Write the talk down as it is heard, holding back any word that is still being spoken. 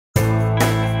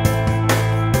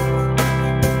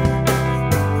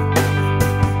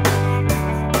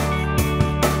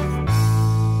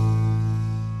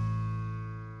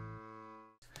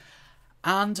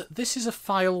And this is a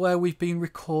file where we've been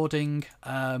recording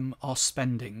our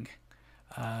spending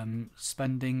on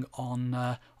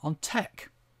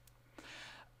tech.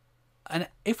 And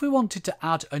if we wanted to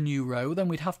add a new row, then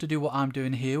we'd have to do what I'm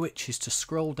doing here, which is to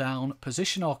scroll down,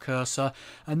 position our cursor,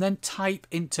 and then type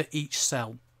into each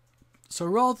cell. So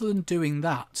rather than doing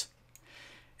that,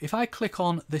 if I click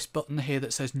on this button here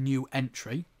that says New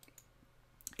Entry,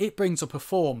 it brings up a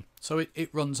form, so it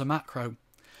runs a macro.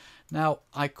 Now,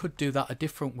 I could do that a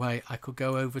different way. I could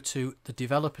go over to the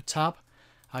Developer tab,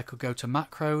 I could go to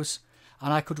Macros,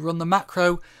 and I could run the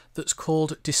macro that's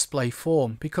called Display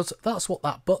Form, because that's what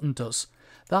that button does.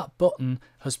 That button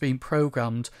has been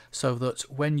programmed so that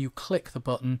when you click the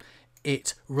button,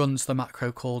 it runs the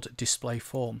macro called Display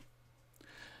Form.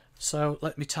 So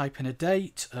let me type in a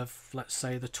date of, let's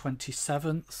say, the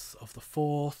 27th of the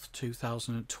 4th,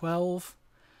 2012.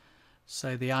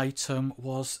 Say the item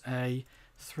was a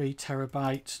 3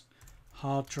 terabyte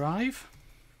hard drive.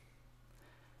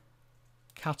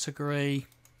 Category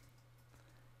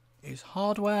is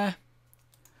hardware,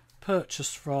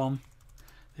 purchased from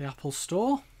the Apple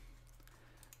Store.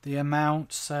 The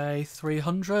amount, say,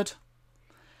 300,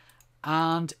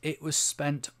 and it was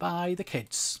spent by the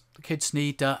kids. The kids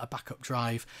need a backup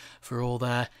drive for all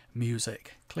their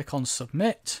music. Click on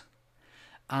Submit,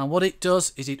 and what it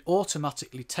does is it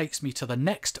automatically takes me to the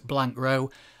next blank row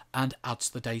and adds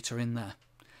the data in there.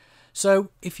 So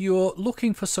if you're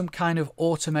looking for some kind of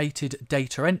automated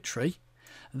data entry,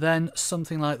 then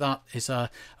something like that is a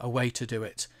way to do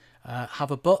it. Have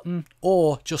a button,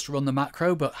 or just run the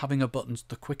macro, but having a button's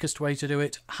the quickest way to do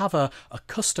it. Have a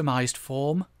customized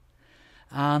form,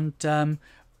 and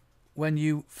when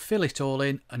you fill it all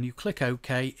in and you click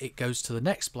OK, it goes to the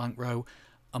next blank row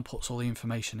and puts all the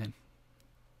information in.